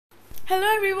Hello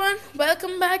everyone,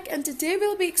 welcome back, and today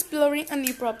we'll be exploring a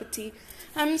new property.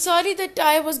 I'm sorry that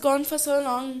I was gone for so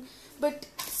long, but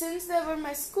since they were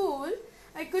my school,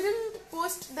 I couldn't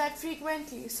post that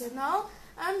frequently. So now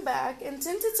I'm back, and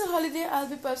since it's a holiday, I'll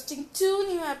be posting 2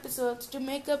 new episodes to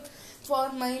make up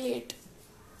for my late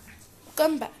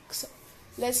comeback. So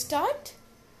let's start.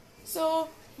 So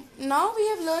now we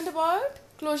have learned about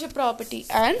closure property,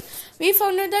 and we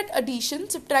found out that addition,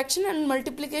 subtraction and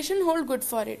multiplication hold good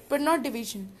for it, but not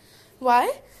division.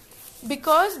 Why?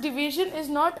 Because division is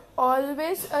not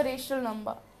always a rational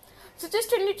number, such as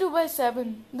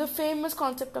 22/7, the famous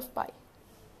concept of pi.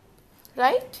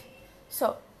 Right?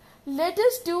 So let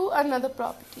us do another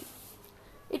property.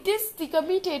 It is the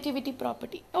commutativity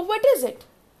property. Now what is it?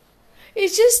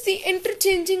 It's just the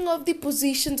interchanging of the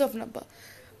positions of number.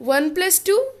 1 plus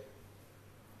 2,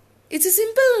 it's a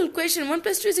simple question. 1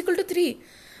 plus 2 is equal to 3.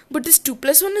 But is 2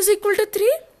 plus 1 is equal to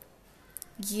 3?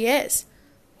 Yes.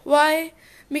 Why?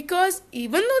 Because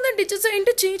even though the digits are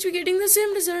interchanged, we're getting the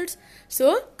same results.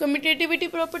 So,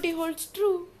 commutativity property holds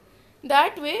true.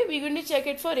 That way, we're going to check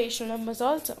it for rational numbers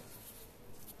also.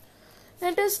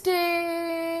 Let us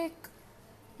take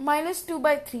minus 2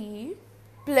 by 3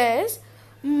 plus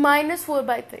minus 4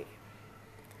 by 3.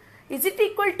 Is it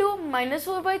equal to minus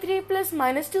 4 by 3 plus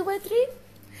minus 2 by 3?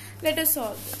 Let us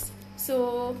solve this.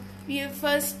 So, we will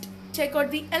first check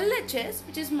out the LHS,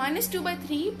 which is minus 2 by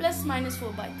 3 plus minus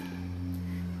 4 by 3.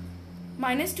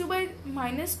 Minus 2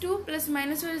 plus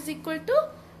minus 4 is equal to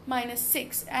minus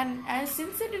 6. And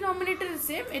since the denominator is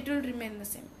same, it will remain the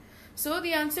same. So,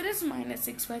 the answer is minus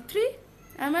 6 by 3.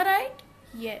 Am I right?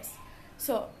 Yes.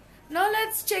 So, now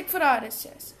let's check for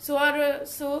RHS. So,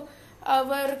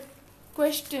 our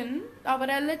question, our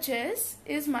LHS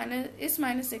is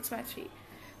minus 6 by 3.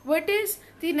 What is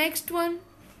the next one?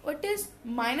 What is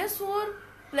minus 4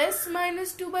 plus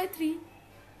minus 2 by 3?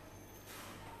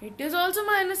 It is also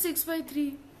minus 6 by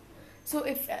 3. So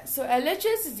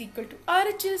LHS is equal to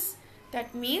RHS.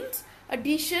 That means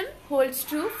addition holds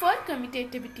true for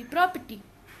commutativity property.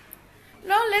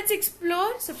 Now let's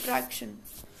explore subtraction.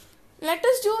 Let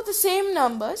us do the same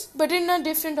numbers but in a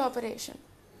different operation.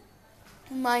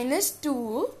 Minus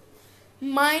 2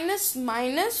 minus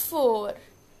minus 4.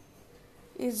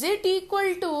 Is it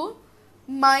equal to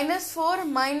minus 4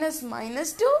 minus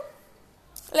minus 2?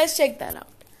 Let's check that out.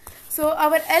 So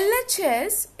our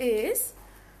LHS is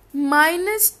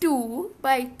minus 2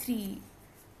 by 3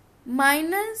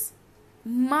 minus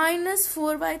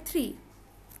 4 by 3.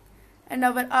 And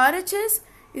our RHS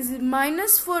is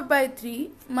minus 4 by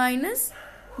 3 minus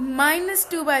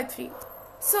 2 by 3.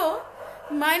 So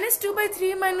minus 2 by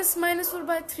 3 minus 4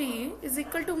 by 3 is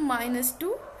equal to minus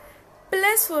 2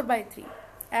 plus 4 by 3,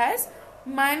 as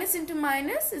minus into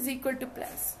minus is equal to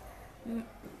plus.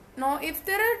 Now if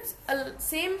there are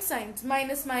same signs,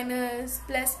 minus minus,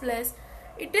 plus plus,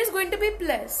 it is going to be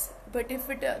plus. But if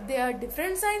they are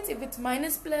different signs, if it's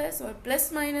minus plus or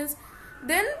plus minus,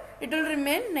 then it will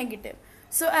remain negative.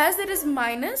 So as there is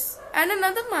minus and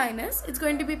another minus, it's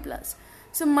going to be plus.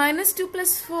 So minus 2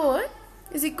 plus 4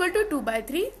 is equal to 2 by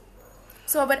 3.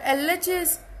 So our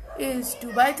LHS is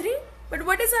 2 by 3. But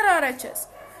what is our RHS?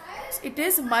 It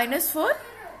is minus 4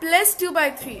 plus 2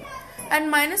 by 3.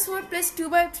 And minus 4 plus 2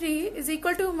 by 3 is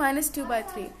equal to minus 2 by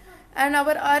 3. And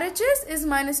our RHS is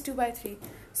minus 2 by 3.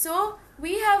 So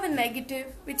we have a negative,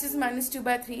 which is minus 2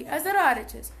 by 3 as our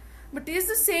RHS. But is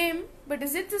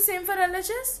it the same for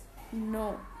LHS?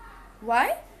 No.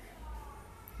 Why?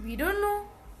 We don't know.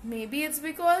 Maybe it's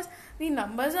because the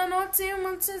numbers are not same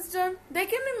once it's done. There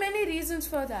can be many reasons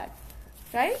for that,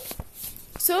 right?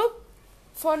 So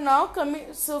for now,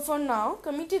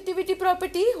 commutativity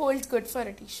property holds good for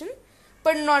addition,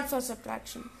 but not for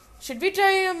subtraction. Should we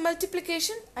try a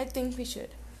multiplication? I think we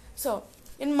should. So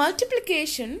in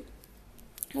multiplication,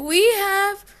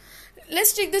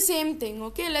 let's take the same thing.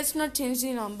 Okay, let's not change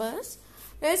the numbers.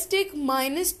 Let's take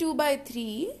minus 2 by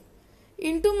 3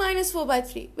 into minus 4 by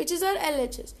 3, which is our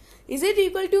LHS. Is it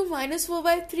equal to minus 4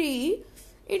 by 3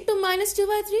 into minus 2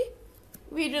 by 3?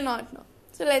 We do not know.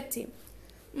 So let's see.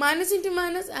 Minus into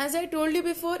minus, as I told you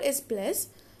before, is plus.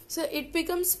 So it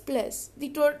becomes plus.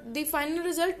 The final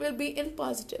result will be in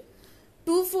positive.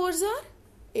 2 4s are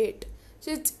 8.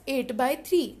 So it's 8 by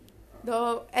 3.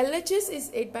 The LHS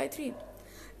is 8 by 3.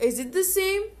 Is it the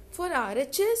same for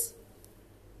RHS?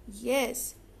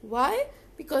 Yes. Why?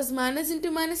 Because minus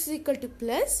into minus is equal to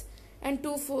plus, and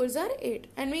 2 4s are 8.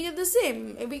 And we get the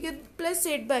same. We get plus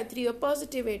 8 by 3 or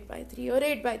positive 8 by 3 or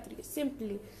 8 by 3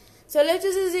 simply. So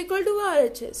LHS is equal to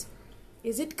RHS.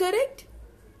 Is it correct?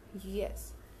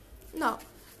 Yes. Now,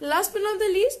 last but not the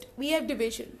least, we have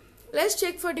division. Let's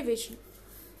check for division.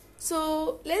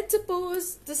 So let's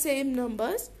suppose the same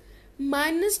numbers.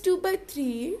 Minus 2 by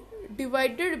 3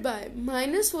 divided by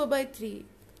minus 4 by 3.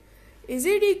 Is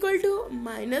it equal to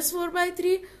minus 4 by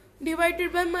 3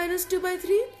 divided by minus 2 by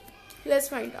 3? Let's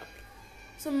find out.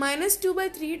 So minus 2 by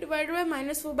 3 divided by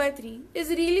minus 4 by 3 is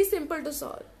really simple to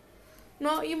solve.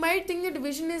 Now you might think the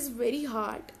division is very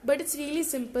hard, but it's really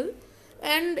simple,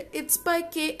 and it's by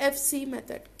KFC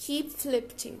method, keep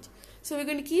flip change. So we're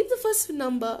going to keep the first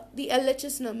number, the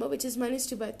LHS number, which is minus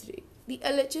 2 by 3. The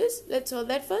LHS, let's solve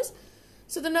that first.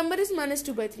 So the number is minus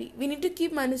 2 by 3. We need to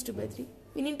keep minus 2 by 3.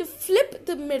 We need to flip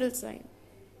the middle sign,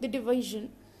 the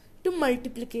division, to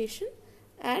multiplication,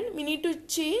 and we need to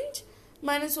change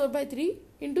minus 4 by 3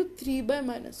 into 3 by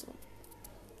minus 1.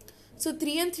 So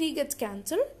 3 and 3 gets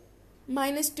cancelled.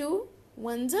 Minus 2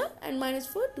 ones are and minus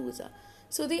 4 twos are.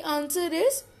 So the answer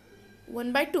is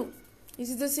 1 by 2.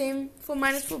 Is it the same for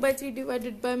minus 4 by 3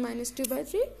 divided by minus 2 by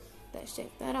 3? Let's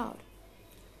check that out.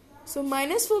 So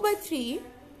minus 4 by 3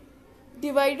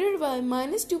 divided by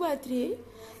minus 2 by 3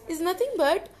 is nothing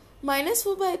but minus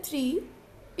 4 by 3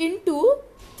 into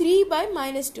 3 by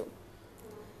minus 2.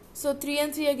 So 3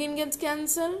 and 3 again gets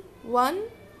cancelled. 1,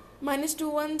 minus 2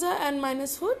 ones are and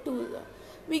minus 4 twos are.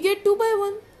 We get 2 by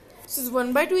 1. So is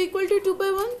 1 by 2 equal to 2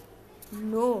 by 1?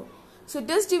 No. So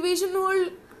does division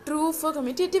hold true for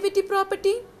commutativity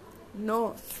property?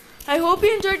 No. I hope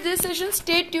you enjoyed this session.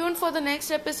 Stay tuned for the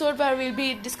next episode where we'll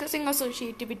be discussing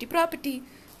associativity property.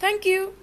 Thank you.